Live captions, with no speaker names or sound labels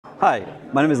Hi,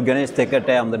 my name is Ganesh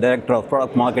Tekate. I'm the Director of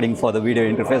Product Marketing for the Video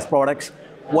Interface Products.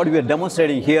 What we are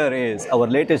demonstrating here is our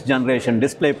latest generation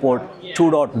DisplayPort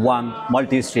 2.1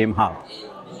 multi-stream hub.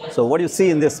 So what you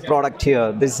see in this product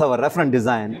here, this is our reference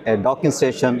design, a docking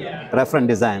station reference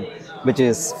design, which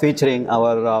is featuring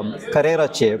our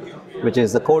Kera chip, which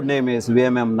is the code name is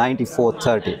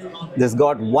VMM9430. This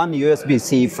got one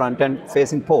USB-C front-end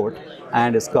facing port,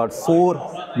 and it's got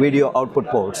 4 video output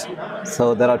ports.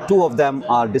 So there are 2 of them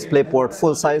are DisplayPort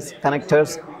full-size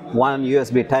connectors, one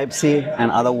USB Type-C, and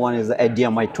other one is the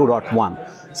HDMI 2.1.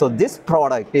 So this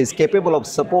product is capable of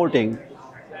supporting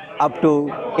up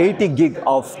to 80 gig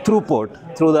of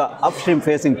throughput through the upstream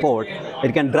facing port.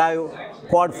 It can drive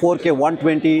quad 4K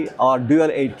 120 or dual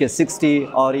 8K 60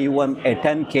 or even a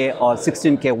 10K or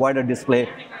 16K wider display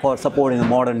for supporting the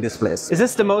modern displays. Is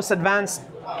this the most advanced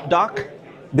dock?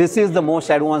 This is the most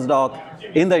advanced dock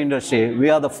in the industry. We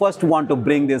are the first one to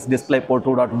bring this DisplayPort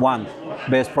 2.1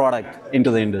 based product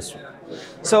into the industry.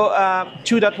 So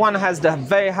 2.1 has the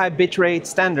very high bitrate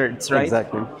standards, right?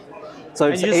 Exactly. So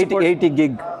it's 80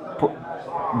 gig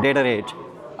data rate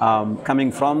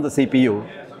coming from the CPU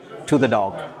to the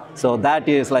dock. So that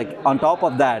is like, on top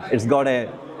of that, it's got a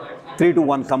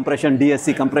 3-to-1 compression,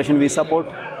 DSC compression we support.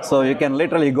 So you can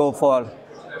literally go for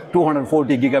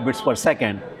 240 gigabits per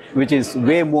second, which is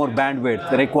way more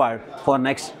bandwidth required for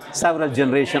next several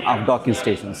generations of docking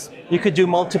stations. You could do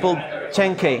multiple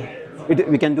 10K.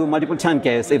 We can do multiple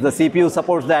 10Ks. If the CPU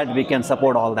supports that, we can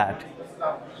support all that.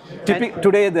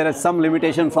 Today, there is some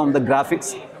limitation from the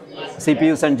graphics,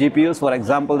 CPUs and GPUs. For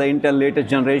example, the Intel latest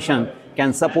generation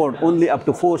can support only up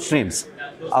to 4 streams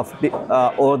of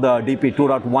over the DP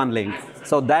 2.1 link.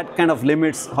 So that kind of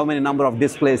limits how many number of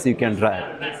displays you can drive.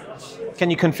 Can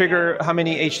you configure how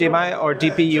many HDMI or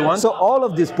DP you want? So all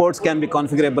of these ports can be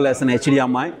configurable as an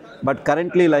HDMI, but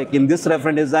currently, like in this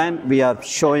reference design, we are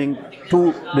showing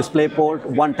 2 DisplayPort,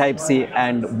 1 Type-C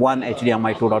and 1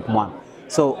 HDMI 2.1.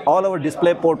 So all our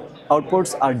DisplayPort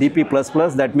outputs are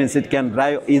DP++. That means it can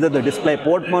drive either the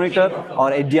DisplayPort monitor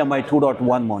or HDMI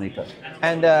 2.1 monitor.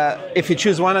 And if you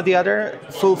choose one or the other,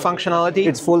 full functionality?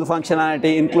 It's full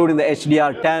functionality, including the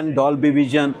HDR10, Dolby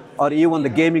Vision, or even the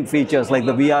gaming features like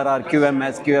the VRR,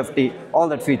 QMS, QFT, all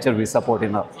that feature we support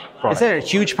in our product. Is there a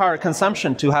huge power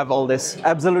consumption to have all this?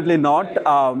 Absolutely not.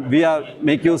 We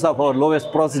make use of our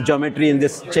lowest process geometry in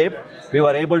this chip. We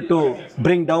were able to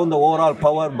bring down the overall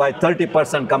power by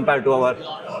 30% compared to our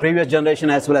previous generation,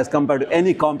 as well as compared to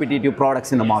any competitive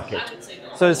products in the market.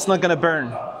 So it's not going to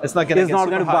burn? It's not going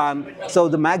to burn. So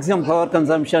the maximum power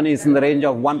consumption is in the range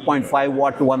of 1.5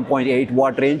 watt to 1.8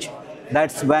 watt range.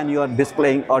 That's when you are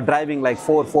displaying or driving like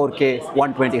 4K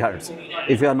 120 hertz.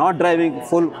 If you are not driving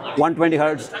full 120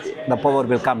 hertz, the power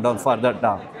will come down further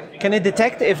down. Can it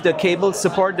detect if the cables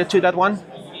support the 2.1?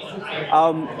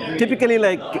 Typically,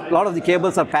 like a lot of the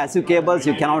cables are passive cables,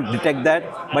 you cannot detect that.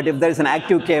 But if there is an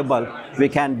active cable, we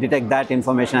can detect that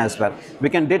information as well. We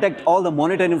can detect all the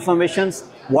monitor informations,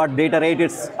 what data rate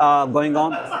is going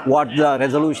on, what the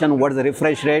resolution, what is the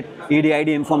refresh rate,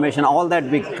 ED/ID information, all that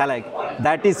we collect.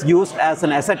 That is used as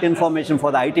an asset information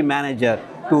for the IT manager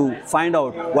to find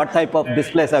out what type of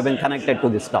displays have been connected to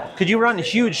this dock. Could you run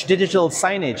huge digital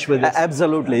signage with this?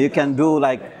 Absolutely. You can do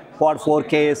like quad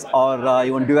 4Ks or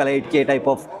even dual 8K type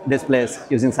of displays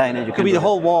using signage. It could be the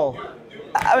whole wall.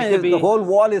 I mean, the whole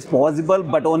wall is possible,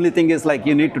 but only thing is like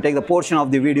you need to take the portion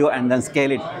of the video and then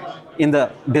scale it in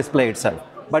the display itself.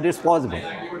 But it's possible.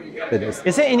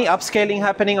 Is there any upscaling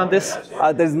happening on this?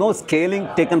 There's no scaling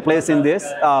taken place in this,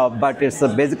 but it's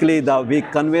basically we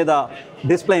convey the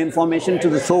display information to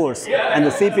the source, and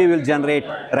the CPU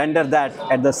will render that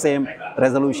at the same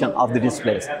resolution of the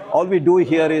displays. All we do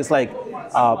here is like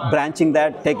branching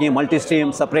that, taking a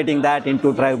multi-stream, separating that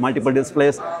into drive multiple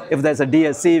displays. If there's a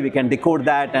DSC, we can decode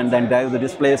that and then drive the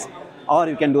displays, or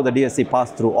you can do the DSC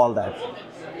pass-through, all that.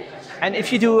 And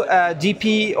if you do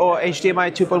DP or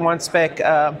HDMI 2.1 spec,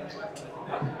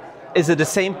 is it the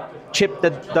same chip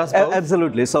that does both?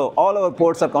 Absolutely. So all our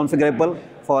ports are configurable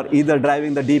for either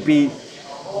driving the DP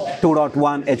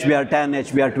 2.1, HBR10,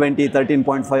 HBR20,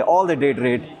 13.5, all the data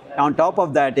rate. On top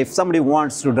of that, if somebody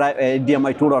wants to drive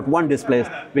HDMI 2.1 displays,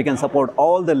 we can support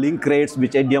all the link rates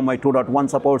which HDMI 2.1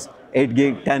 supports, 8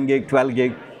 gig, 10 gig, 12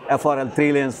 gig, FRL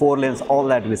 3 lanes, 4 lanes, all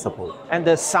that we support. And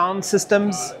the sound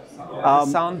systems,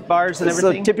 sound bars and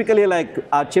everything? So typically, like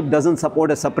our chip doesn't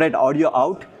support a separate audio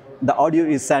out. The audio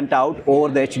is sent out over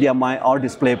the HDMI or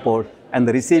DisplayPort, and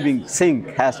the receiving sync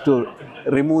has to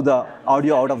remove the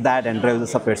audio out of that and drive the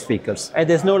separate speakers. And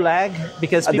there's no lag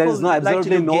because people there is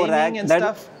absolutely no lag. And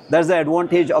stuff? That's the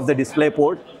advantage of the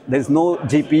DisplayPort. There's no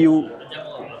GPU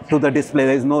to the display.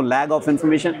 There is no lag of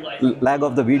information, lag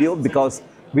of the video, because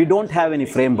we don't have any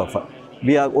frame buffer.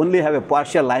 We only have a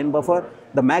partial line buffer.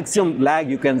 The maximum lag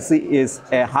you can see is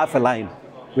a half a line,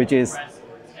 which is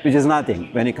nothing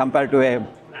when you compare to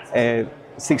a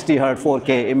 60 Hz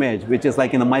 4K image, which is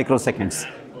like in the microseconds.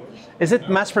 Is it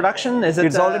mass production?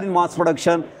 It's already in mass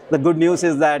production. The good news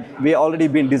is that we already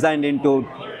been designed into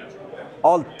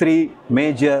all three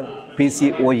major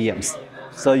PC OEMs.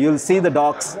 So you'll see the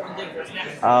docks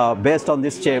based on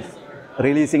this chip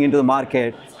releasing into the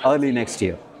market early next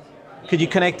year. Could you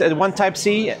connect one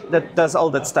Type-C that does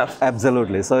all that stuff?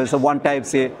 Absolutely. So it's a one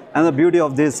Type-C. And the beauty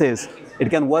of this is it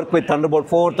can work with Thunderbolt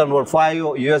 4, Thunderbolt 5,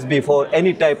 USB 4,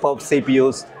 any type of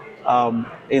CPUs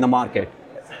in the market.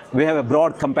 We have a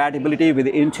broad compatibility with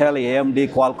Intel,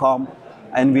 AMD, Qualcomm,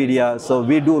 NVIDIA. So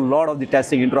we do a lot of the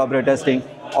testing, interoperability testing.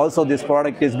 Also, this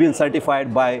product is being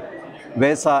certified by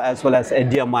VESA as well as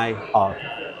HDMI-R.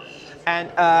 And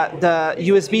the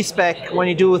USB spec, when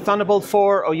you do Thunderbolt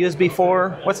 4 or USB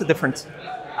 4, what's the difference?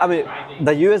 I mean,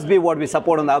 the USB, what we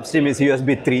support on the upstream is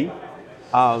USB 3.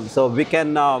 So we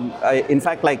can, in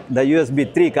fact, like the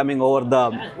USB 3 coming over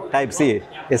the Type-C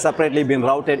is separately been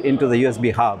routed into the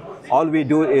USB hub. All we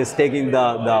do is taking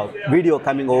the video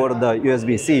coming over the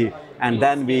USB-C, and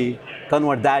then we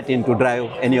convert that into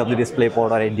drive any of the DisplayPort or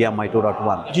HDMI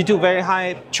 2.1. Do you do very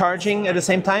high charging at the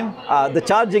same time? The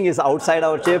charging is outside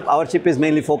our chip. Our chip is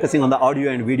mainly focusing on the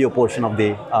audio and video portion of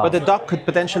the... but the dock could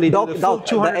potentially do the full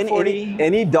 240?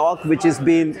 Any dock which is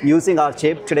been using our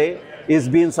chip today is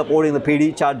being supporting the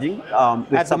PD charging.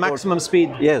 At the maximum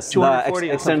speed? Yes, 240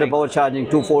 the extended power charging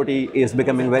 240 is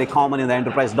becoming very common in the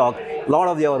enterprise dock. A lot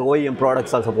of our OEM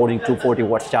products are supporting 240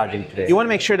 watts charging today. You want to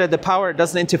make sure that the power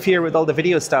doesn't interfere with all the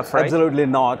video stuff, right? Absolutely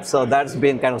not. So that's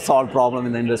been kind of solved problem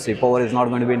in the industry. Power is not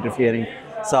going to be interfering.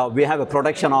 So we have a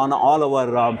protection on all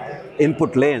our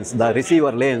input lanes, the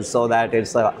receiver lanes, so that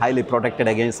it's highly protected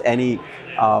against any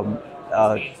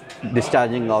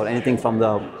discharging or anything from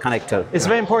the connector. It's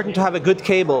very important to have a good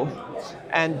cable.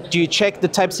 And do you check the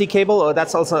Type-C cable, or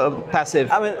that's also passive?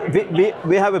 I mean,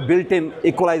 we have a built-in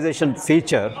equalization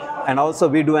feature, and also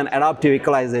we do an adaptive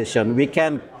equalization. We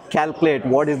can calculate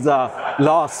what is the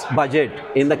loss budget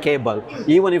in the cable.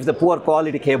 Even if the poor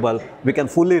quality cable, we can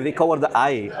fully recover the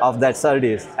eye of that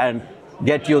SerDes and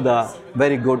get you the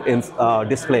very good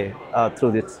display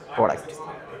through this product.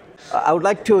 I would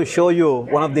like to show you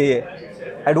one of the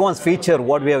advanced feature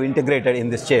what we have integrated in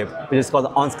this chip, which is called the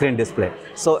on-screen display.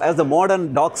 So as the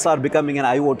modern docks are becoming an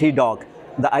IoT dock,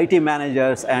 the IT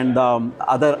managers and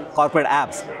other corporate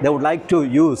apps, they would like to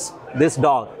use this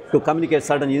dock to communicate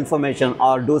certain information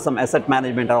or do some asset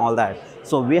management and all that.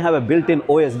 So we have a built-in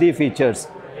OSD features,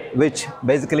 which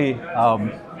basically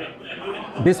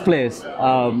displays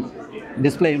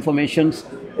display informations.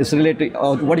 Is related.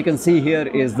 What you can see here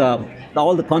is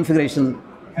all the configuration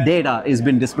data is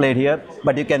been displayed here,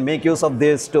 but you can make use of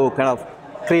this to kind of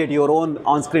create your own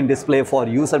on-screen display for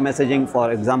user messaging.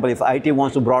 For example, if IT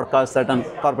wants to broadcast certain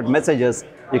corporate messages,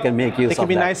 you can make use of that. It could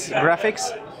be nice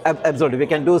graphics? Absolutely. We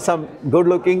can do some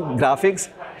good-looking graphics,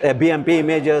 BMP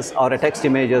images or text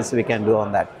images we can do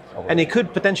on that. And it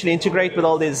could potentially integrate with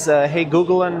all these Hey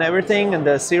Google and everything, and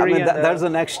the Siri. I mean, that's the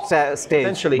next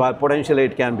stage, but potentially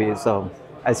it can be. So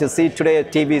as you see today,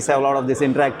 TVs have a lot of this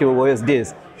interactive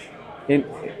OSDs.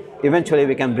 Eventually,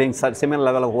 we can bring such similar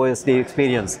level of OSD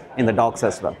experience in the docks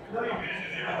as well.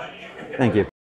 Thank you.